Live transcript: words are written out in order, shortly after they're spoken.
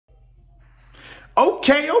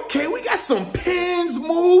Okay, we got some Pens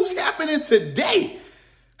moves happening today.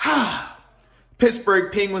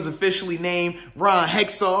 Pittsburgh Penguins officially named Ron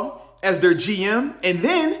Hextall as their GM. And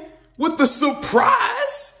then, with the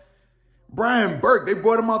surprise, Burke, they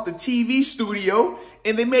brought him out the TV studio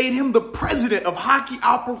and they made him the president of hockey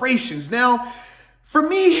operations. Now, for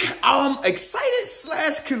me, I'm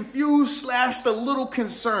excited / confused / a little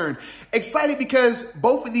concerned. Excited because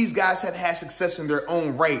both of these guys have had success in their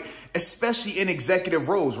own right, especially in executive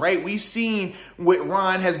roles, right? We've seen what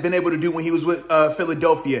Ron has been able to do when he was with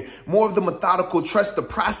Philadelphia. More of the methodical, trust the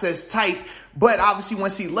process type. But obviously,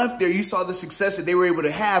 once he left there, you saw the success that they were able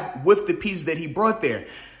to have with the pieces that he brought there.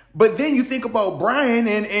 But then you think about Brian,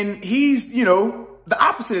 and he's, you know, the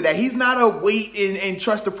opposite of that. He's not a wait and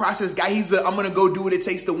trust the process guy. He's a I'm going to go do what it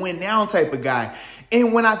takes to win now type of guy.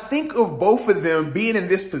 And when I think of both of them being in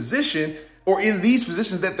this position or in these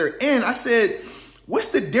positions that they're in, I said, what's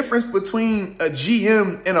the difference between a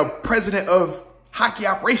GM and a president of hockey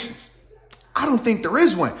operations? I don't think there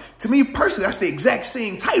is one. To me personally, that's the exact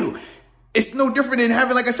same title. It's no different than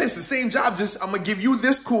having, like I said, it's the same job. Just I'm going to give you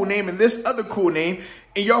this cool name and this other cool name,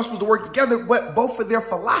 and y'all supposed to work together. But both of their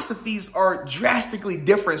philosophies are drastically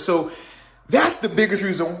different. So that's the biggest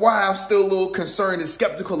reason why I'm still a little concerned and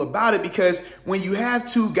skeptical about it, because when you have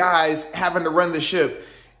two guys having to run the ship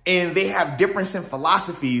and they have difference in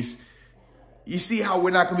philosophies, you see how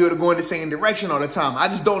we're not going to be able to go in the same direction all the time. I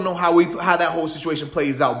just don't know how that whole situation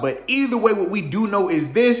plays out. But either way, what we do know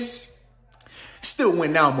is this. Still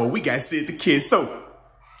win now mode. We got to sit the kids. So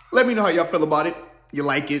let me know how y'all feel about it. You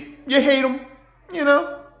like it? You hate them? You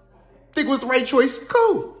know? Think it was the right choice?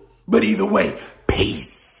 Cool. But either way,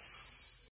 peace.